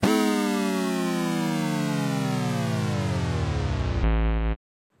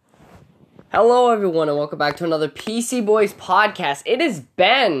Hello everyone and welcome back to another PC Boys podcast. It has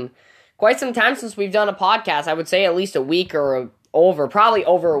been quite some time since we've done a podcast. I would say at least a week or probably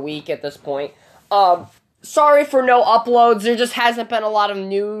over a week at this point. Sorry for no uploads. There just hasn't been a lot of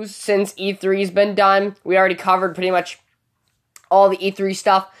news since E3's been done. We already covered pretty much all the E3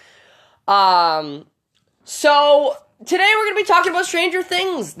 stuff. So today we're going to be talking about Stranger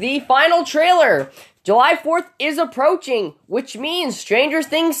Things, the final trailer. July 4th is approaching, which means Stranger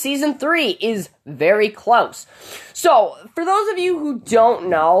Things Season 3 is very close. So, for those of you who don't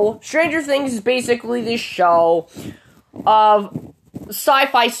know, Stranger Things is basically this show of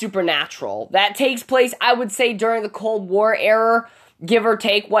sci-fi supernatural that takes place, I would say, during the Cold War era, give or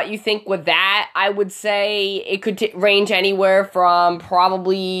take what you think with that. I would say it could range anywhere from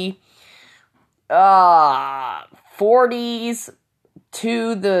probably 40s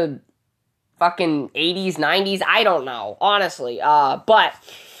to the fucking 80s, 90s, I don't know, honestly, but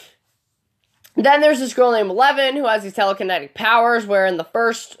then there's this girl named Eleven who has these telekinetic powers, where in the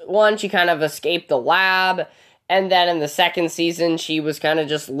first one, she kind of escaped the lab, and then in the second season, she was kind of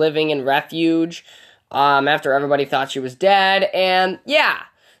just living in refuge, after everybody thought she was dead, and yeah,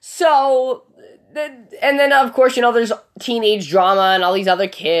 so, and then, of course, you know, there's teenage drama and all these other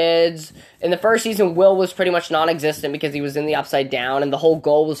kids. In the first season, Will was pretty much non-existent because he was in the Upside Down, and the whole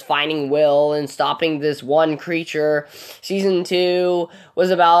goal was finding Will and stopping this one creature. Season 2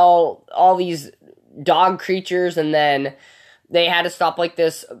 was about all these dog creatures, and then they had to stop, like,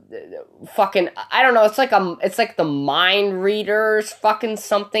 this fucking, I don't know, it's like the Mind Readers fucking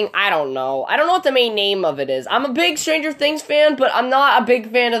something, I don't know what the main name of it is. I'm a big Stranger Things fan, but I'm not a big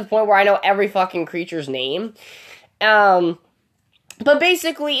fan to the point where I know every fucking creature's name. But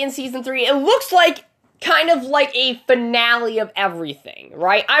basically, in Season 3, it looks like, kind of like a finale of everything,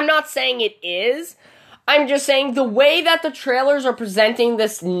 right? I'm not saying it is, I'm just saying the way that the trailers are presenting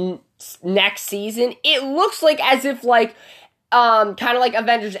this next season, it looks like as if, like, kind of like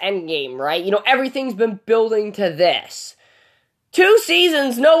Avengers Endgame, right? You know, everything's been building to this. 2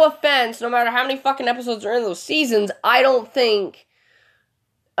 seasons, no offense, no matter how many fucking episodes are in those seasons, I don't think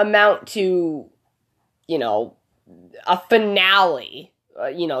amount to, you know, a finale,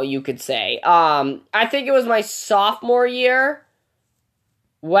 you know, you could say. I think it was my sophomore year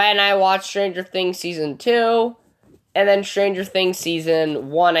when I watched Stranger Things Season 2, and then Stranger Things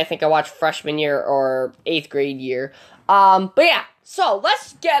Season 1, I think I watched freshman year or 8th grade year. But yeah, so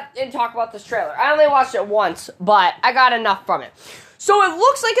let's get and talk about this trailer. I only watched it once, but I got enough from it. So it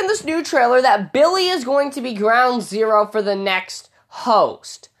looks like in this new trailer that Billy is going to be ground zero for the next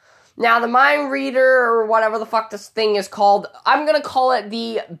host. Now, the Mind Reader, or whatever the fuck this thing is called, I'm gonna call it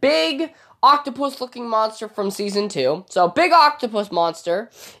the big octopus-looking monster from Season 2. So, big octopus monster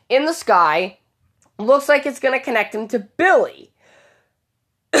in the sky. Looks like it's gonna connect him to Billy.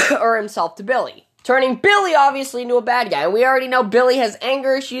 Or himself to Billy. Turning Billy, obviously, into a bad guy. And we already know Billy has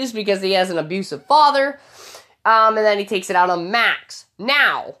anger issues because he has an abusive father. And then he takes it out on Max.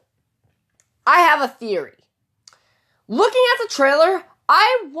 Now, I have a theory. Looking at the trailer,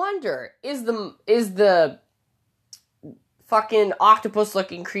 I wonder, is the fucking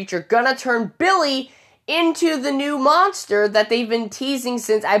octopus-looking creature gonna turn Billy into the new monster that they've been teasing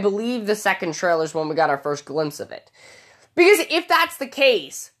since, I believe, the second trailer's when we got our first glimpse of it? Because if that's the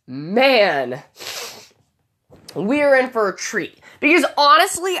case, man, we're in for a treat. Because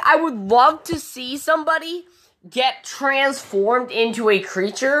honestly, I would love to see somebody get transformed into a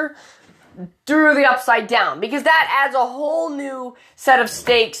creature through the Upside Down, because that adds a whole new set of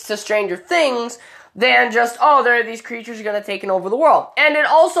stakes to Stranger Things than just, oh, there are these creatures going to take over the world. And it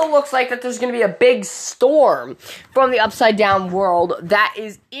also looks like that there's going to be a big storm from the Upside Down world that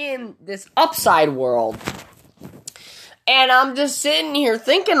is in this Upside world. And I'm just sitting here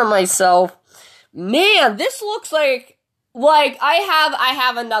thinking to myself, man, this looks like I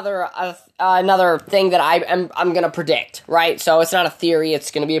have another thing that I'm gonna predict, right? So it's not a theory, it's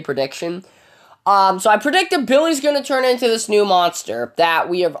gonna be a prediction. So I predict that Billy's gonna turn into this new monster that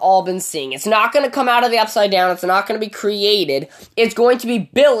we have all been seeing. It's not gonna come out of the Upside Down, it's not gonna be created, it's going to be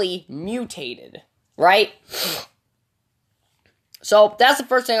Billy mutated, right? So that's the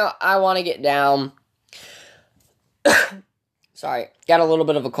first thing I want to get down. Sorry, got a little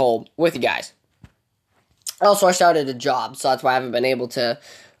bit of a cold with you guys. Also, I started a job, so that's why I haven't been able to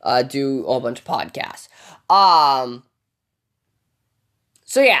do a whole bunch of podcasts.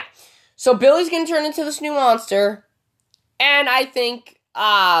 So yeah. So Billy's gonna turn into this new monster, and I think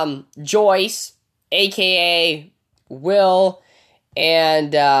Joyce, a.k.a. Will,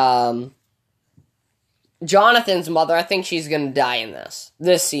 and Jonathan's mother, I think she's gonna die in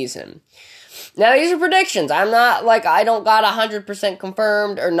this season. Now, these are predictions. I'm not, I don't got 100%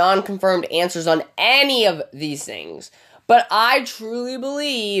 confirmed or non-confirmed answers on any of these things. But I truly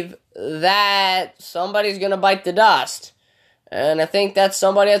believe that somebody's going to bite the dust. And I think that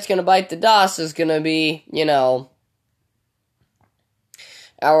somebody that's going to bite the dust is going to be,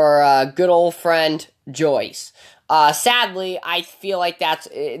 our good old friend Joyce. Sadly, I feel like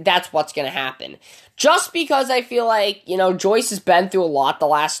that's what's going to happen. Just because I feel like, Joyce has been through a lot the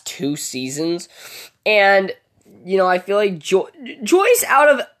last 2 seasons. And, I feel like Joyce, out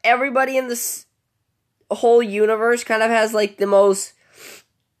of everybody in this whole universe, kind of has, the most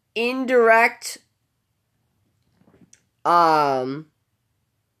indirect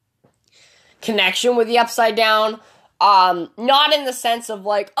connection with the Upside Down. Not in the sense of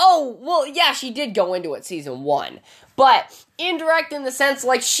she did go into it season 1. But indirect in the sense,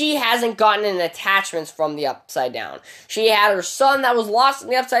 she hasn't gotten any attachments from the Upside Down. She had her son that was lost in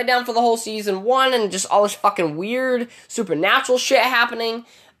the Upside Down for the whole season 1, and just all this fucking weird supernatural shit happening,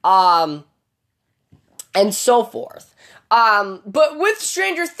 and so forth. But with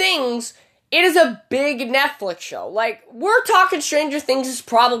Stranger Things, it is a big Netflix show. We're talking Stranger Things is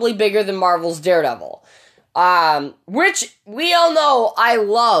probably bigger than Marvel's Daredevil. Which we all know I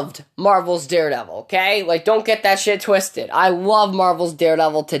loved Marvel's Daredevil, okay? Don't get that shit twisted. I love Marvel's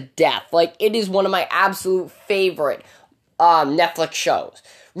Daredevil to death. It is one of my absolute favorite, Netflix shows.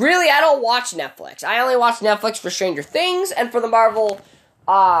 Really, I don't watch Netflix. I only watch Netflix for Stranger Things and for the Marvel,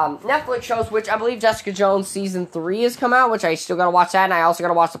 Netflix shows, which I believe Jessica Jones Season 3 has come out, which I still gotta watch that, and I also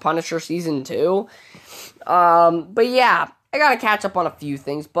gotta watch The Punisher Season 2. But yeah, I gotta catch up on a few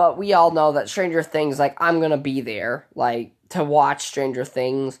things, but we all know that Stranger Things, I'm gonna be there, to watch Stranger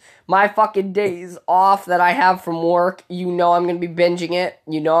Things. My fucking days off that I have from work, I'm gonna be binging it.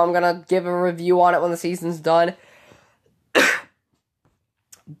 I'm gonna give a review on it when the season's done.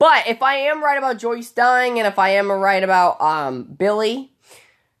 But if I am right about Joyce dying, and if I am right about, Billy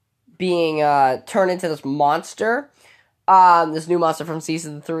being, turned into this monster, this new monster from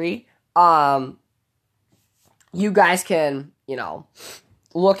Season 3, you guys can,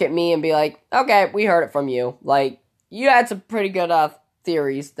 look at me and be like, okay, we heard it from you. You had some pretty good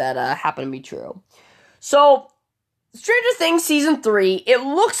theories that happen to be true. So, Stranger Things Season 3, it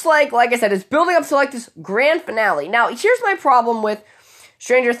looks like I said, it's building up to this grand finale. Now, here's my problem with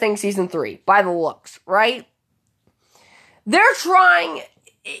Stranger Things Season 3, by the looks, right? They're trying,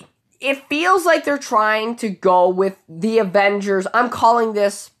 it feels like they're trying to go with the Avengers. I'm calling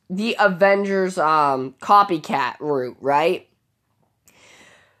this the Avengers copycat route, right?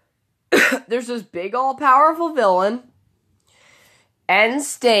 There's this big all-powerful villain, end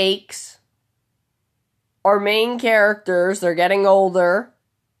stakes, our main characters, they're getting older,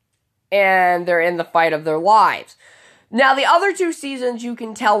 and they're in the fight of their lives. Now, the other 2 seasons, you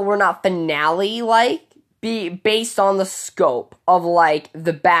can tell were not finale-like, based on the scope of,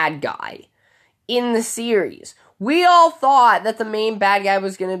 the bad guy in the series. We all thought that the main bad guy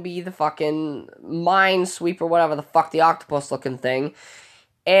was gonna be the fucking Minesweeper, whatever the fuck, the octopus-looking thing.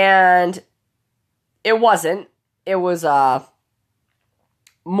 And it wasn't. It was,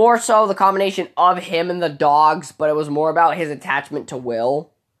 more so the combination of him and the dogs, but it was more about his attachment to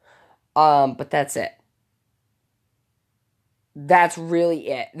Will. But that's it. That's really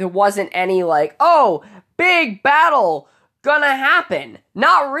it. There wasn't any, big battle gonna happen.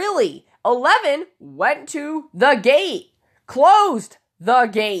 Not really. 11 went to the gate. Closed the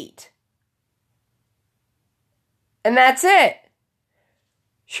gate. And that's it.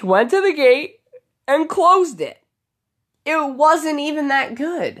 She went to the gate and closed it. It wasn't even that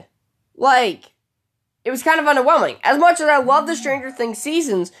good. It was kind of underwhelming. As much as I love the Stranger Things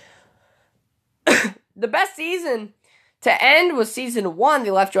seasons, the best season to end was season 1.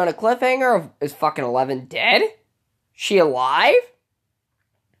 They left you on a cliffhanger of, is fucking 11 dead? She alive?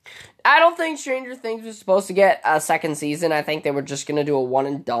 I don't think Stranger Things was supposed to get a second season. I think they were just going to do a one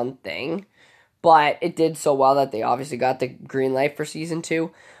and done thing. But it did so well that they obviously got the green light for season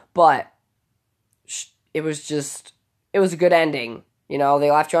 2. But it was a good ending. They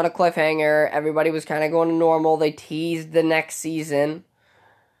left you on a cliffhanger. Everybody was kind of going to normal. They teased the next season.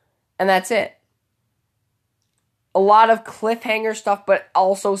 And that's it. A lot of cliffhanger stuff, but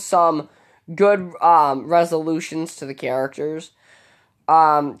also some good resolutions to the characters.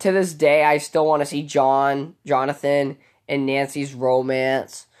 To this day, I still want to see Jonathan, and Nancy's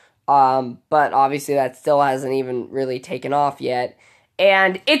romance. But obviously that still hasn't even really taken off yet.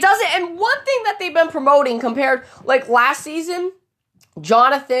 And it doesn't, and one thing that they've been promoting compared, last season,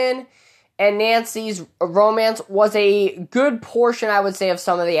 Jonathan and Nancy's romance was a good portion, I would say, of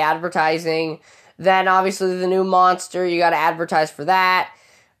some of the advertising. Then obviously the new monster, you gotta advertise for that.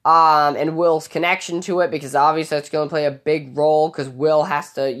 and Will's connection to it, because obviously it's going to play a big role, because Will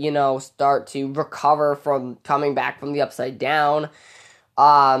has to, start to recover from coming back from the Upside Down.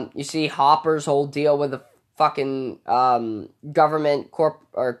 You see Hopper's whole deal with the fucking government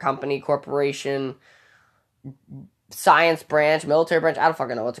corporation, science branch, military branch, I don't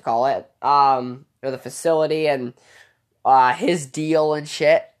fucking know what to call it, or the facility, and his deal and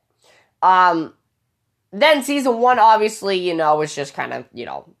shit. Then season 1, obviously, is just kind of,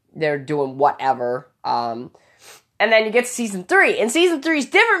 they're doing whatever. And then you get to season 3. And season 3 is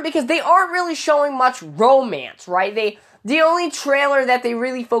different because they aren't really showing much romance, right? The only trailer that they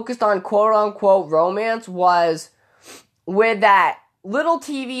really focused on quote-unquote romance was with that little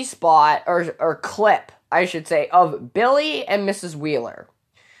TV spot, or clip, I should say, of Billy and Mrs. Wheeler.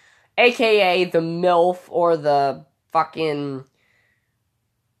 AKA the MILF, or the fucking,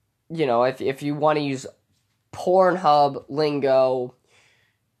 if you want to use Pornhub lingo,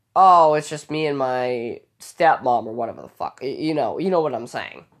 oh, it's just me and my stepmom, or whatever the fuck, you know what I'm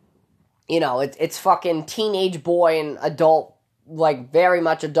saying. It's fucking teenage boy and adult, like very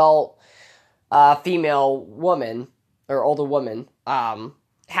much adult, female woman, or older woman,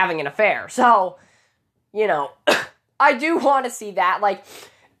 having an affair. So, I do want to see that. Like,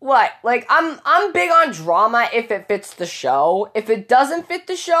 what? Like, I'm big on drama if it fits the show. If it doesn't fit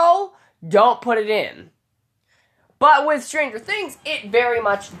the show, don't put it in. But with Stranger Things, it very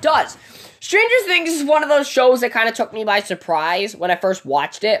much does. Stranger Things is one of those shows that kind of took me by surprise when I first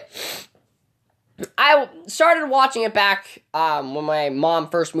watched it. I started watching it back when my mom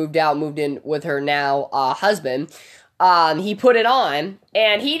first moved in with her now husband. He put it on,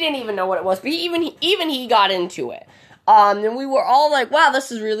 and he didn't even know what it was, but even he got into it. And we were all like, wow,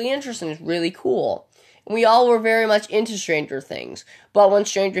 this is really interesting, it's really cool. And we all were very much into Stranger Things. But when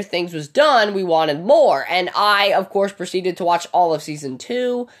Stranger Things was done, we wanted more. And I, of course, proceeded to watch all of Season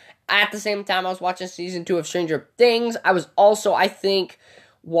 2. At the same time I was watching Season 2 of Stranger Things, I was also, I think,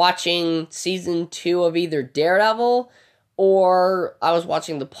 watching Season 2 of either Daredevil, or I was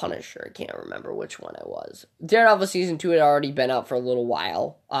watching The Punisher. I can't remember which one it was. Daredevil Season 2 had already been out for a little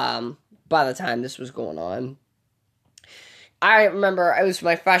while, by the time this was going on. I remember, it was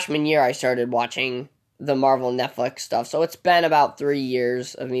my freshman year I started watching the Marvel Netflix stuff, so it's been about 3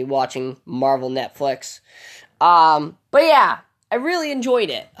 years of me watching Marvel Netflix. But yeah, I really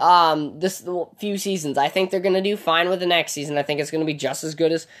enjoyed it, this few seasons. I think they're going to do fine with the next season. I think it's going to be just as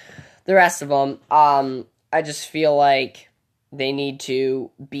good as the rest of them. I just feel like they need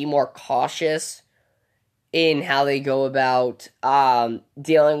to be more cautious in how they go about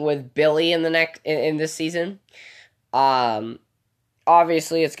dealing with Billy in this season.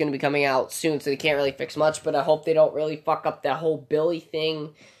 Obviously it's going to be coming out soon, so they can't really fix much, but I hope they don't really fuck up that whole Billy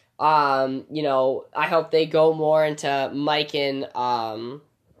thing. I hope they go more into Mike and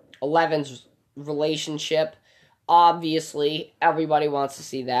Eleven's relationship. Obviously, everybody wants to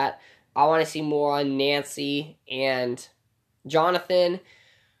see that. I want to see more on Nancy and Jonathan,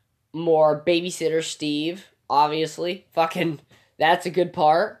 more Babysitter Steve, obviously. Fucking, that's a good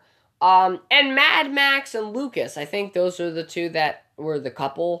part. And Mad Max and Lucas. I think those are the two that were the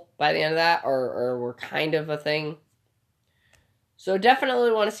couple by the end of that, or were kind of a thing. So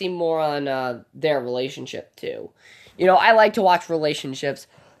definitely want to see more on their relationship too. I like to watch relationships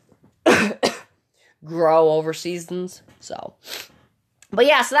grow over seasons. So, but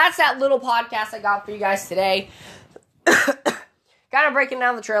yeah, so that's that little podcast I got for you guys today. Kind of breaking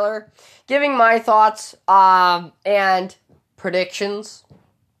down the trailer, giving my thoughts and predictions.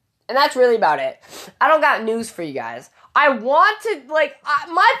 And that's really about it. I don't got news for you guys. I want to,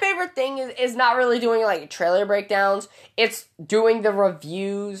 my favorite thing is not really doing, trailer breakdowns. It's doing the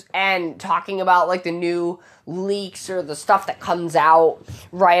reviews and talking about, the new leaks or the stuff that comes out,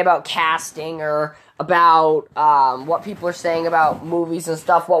 right, about casting or about what people are saying about movies and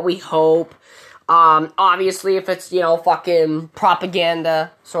stuff, what we hope. Obviously, if it's, fucking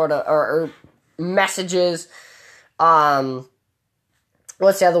propaganda, sort of, or messages,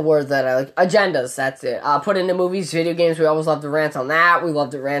 what's the other word that I like? Agendas, that's it. Put into movies, video games, we always love to rant on that. We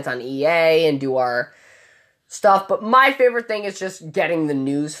love to rant on EA and do our stuff. But my favorite thing is just getting the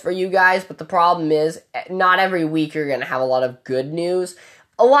news for you guys. But the problem is, not every week you're going to have a lot of good news.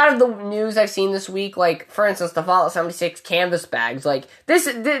 A lot of the news I've seen this week, for instance, the Fallout 76 canvas bags, this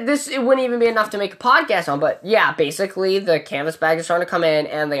it wouldn't even be enough to make a podcast on, but yeah, basically, the canvas bags are starting to come in,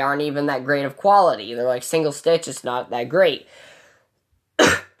 and they aren't even that great of quality. They're single stitch, it's not that great.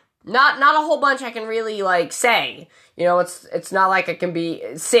 Not a whole bunch I can really, say. It's not like I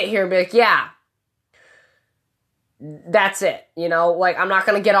can sit here and be like, yeah, that's it. I'm not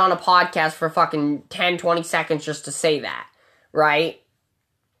gonna get on a podcast for fucking 10, 20 seconds just to say that, right?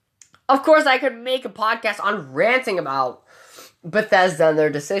 Of course, I could make a podcast on ranting about Bethesda and their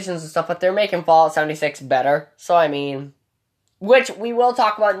decisions and stuff, but they're making Fallout 76 better. So, I mean, which we will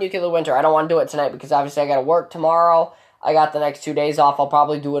talk about Nuclear Winter. I don't want to do it tonight because obviously I got to work tomorrow. I got the next 2 days off. I'll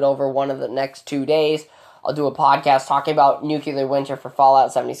probably do it over one of the next 2 days. I'll do a podcast talking about Nuclear Winter for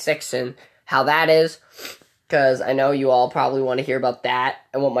Fallout 76 and how that is, because I know you all probably want to hear about that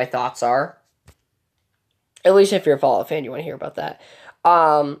and what my thoughts are. At least if you're a Fallout fan, you want to hear about that.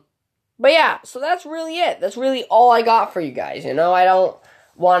 But yeah, so that's really it. That's really all I got for you guys, I don't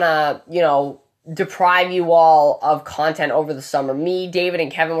want to, deprive you all of content over the summer. Me, David,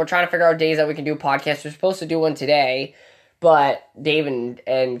 and Kevin, we're trying to figure out days that we can do podcasts. We're supposed to do one today, but David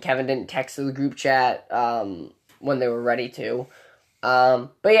and Kevin didn't text the group chat when they were ready to.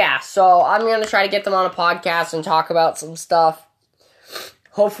 But yeah, so I'm going to try to get them on a podcast and talk about some stuff.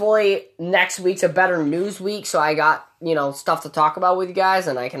 Hopefully next week's a better news week, so I got, stuff to talk about with you guys,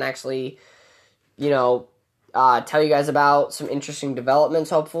 and I can actually, tell you guys about some interesting developments,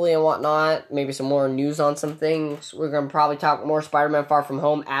 hopefully, and whatnot. Maybe some more news on some things. We're going to probably talk more Spider-Man Far From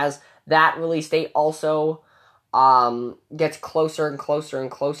Home as that release date also gets closer and closer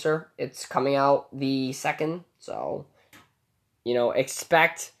and closer. It's coming out the 2nd, so,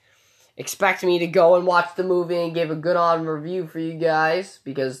 expect me to go and watch the movie and give a good on review for you guys,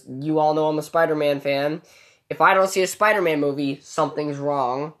 because you all know I'm a Spider-Man fan. If I don't see a Spider-Man movie, something's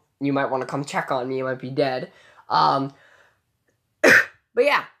wrong. You might want to come check on me. You might be dead. But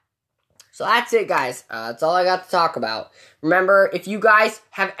yeah. So that's it, guys. That's all I got to talk about. Remember, if you guys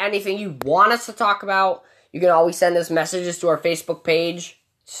have anything you want us to talk about, you can always send us messages to our Facebook page.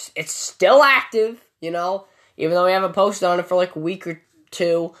 It's still active, even though we haven't posted on it for like a week or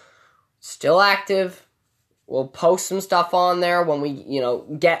two. Still active. We'll post some stuff on there when we,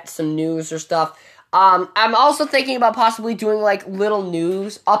 get some news or stuff. I'm also thinking about possibly doing, like, little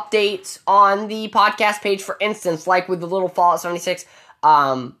news updates on the podcast page, for instance, like with the little Fallout 76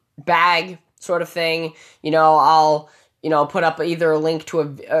 bag sort of thing. I'll, put up either a link to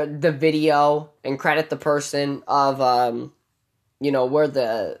the video and credit the person of, where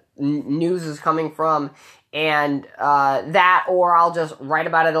the news is coming from, and that, or I'll just write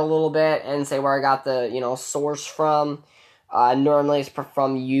about it a little bit and say where I got the, source from. Normally it's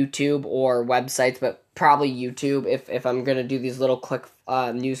from YouTube or websites, but probably YouTube if I'm going to do these little quick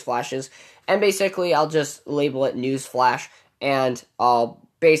news flashes. And basically, I'll just label it news flash, and I'll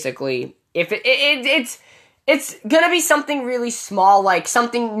basically, if it's going to be something really small, like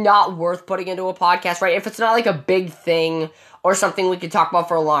something not worth putting into a podcast, right? If it's not like a big thing or something we could talk about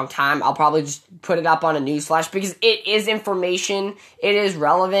for a long time, I'll probably just put it up on a news flash, because it is information, it is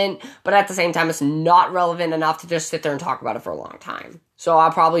relevant, but at the same time, it's not relevant enough to just sit there and talk about it for a long time. So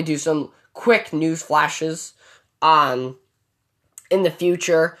I'll probably do some quick news flashes in the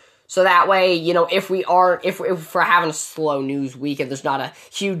future, so that way, if we're having a slow news week and there's not a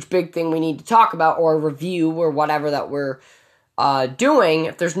huge big thing we need to talk about, or a review or whatever that we're doing,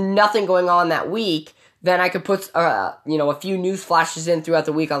 if there's nothing going on that week, then I could put, a few news flashes in throughout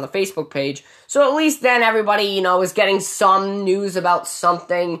the week on the Facebook page. So at least then everybody, is getting some news about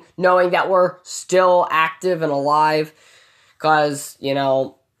something, knowing that we're still active and alive. Because,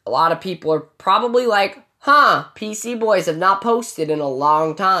 a lot of people are probably like, PC Boys have not posted in a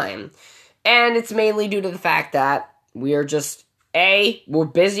long time. And it's mainly due to the fact that we're just, we're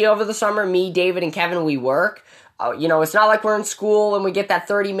busy over the summer. Me, David, and Kevin, we work. It's not like we're in school and we get that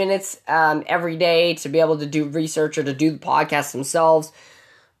 30 minutes every day to be able to do research or to do the podcast themselves.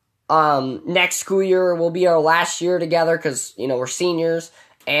 Next school year will be our last year together because, we're seniors,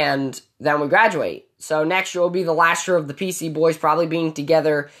 and then we graduate. So next year will be the last year of the PC Boys probably being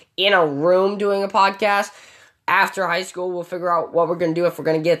together in a room doing a podcast. After high school, we'll figure out what we're going to do, if we're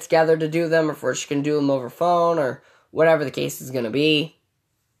going to get together to do them, or if we're just going to do them over phone, or whatever the case is going to be.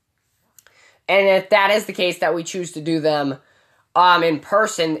 And if that is the case that we choose to do them in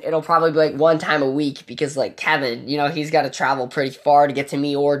person, it'll probably be like one time a week, because like Kevin, he's got to travel pretty far to get to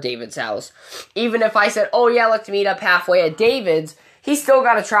me or David's house. Even if I said, oh yeah, let's meet up halfway at David's, he's still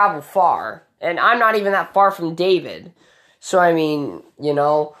got to travel far. And I'm not even that far from David. So I mean,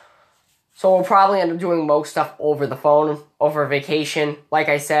 so we'll probably end up doing most stuff over the phone, over vacation. Like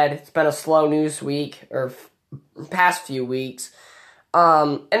I said, it's been a slow news week, or past few weeks.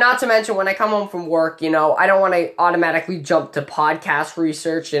 And not to mention, when I come home from work, I don't want to automatically jump to podcast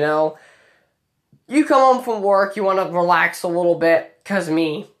research, You come home from work, you want to relax a little bit, because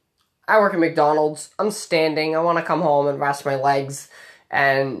I work at McDonald's, I'm standing, I want to come home and rest my legs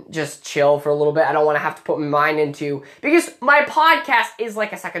and just chill for a little bit. I don't want to have to put my mind into, because my podcast is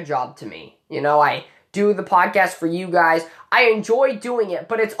like a second job to me. I do the podcast for you guys. I enjoy doing it,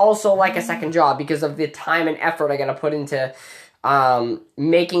 but it's also like a second job because of the time and effort I gotta put into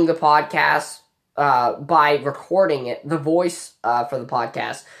making the podcast by recording it, the voice for the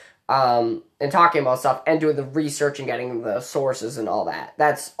podcast, and talking about stuff, and doing the research and getting the sources and all that.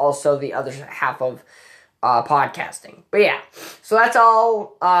 That's also the other half of podcasting. But yeah, so that's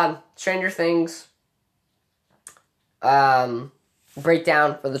all Stranger Things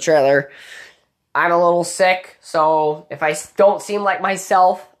breakdown for the trailer. I'm a little sick, so if I don't seem like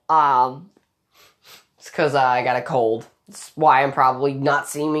myself, it's because I got a cold. That's why I'm probably not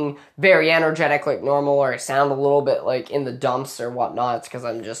seeming very energetic like normal, or I sound a little bit like in the dumps or whatnot. It's because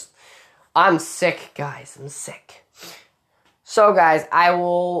I'm sick, guys. I'm sick. So, guys, I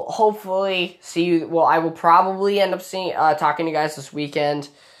will hopefully see you. Well, I will probably end up talking to you guys this weekend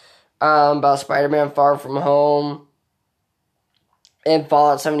about Spider-Man Far From Home and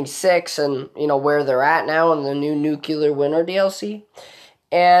Fallout 76, and where they're at now in the new Nuclear Winter DLC.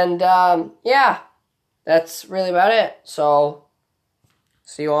 And yeah, that's really about it. So,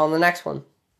 see you all in the next one.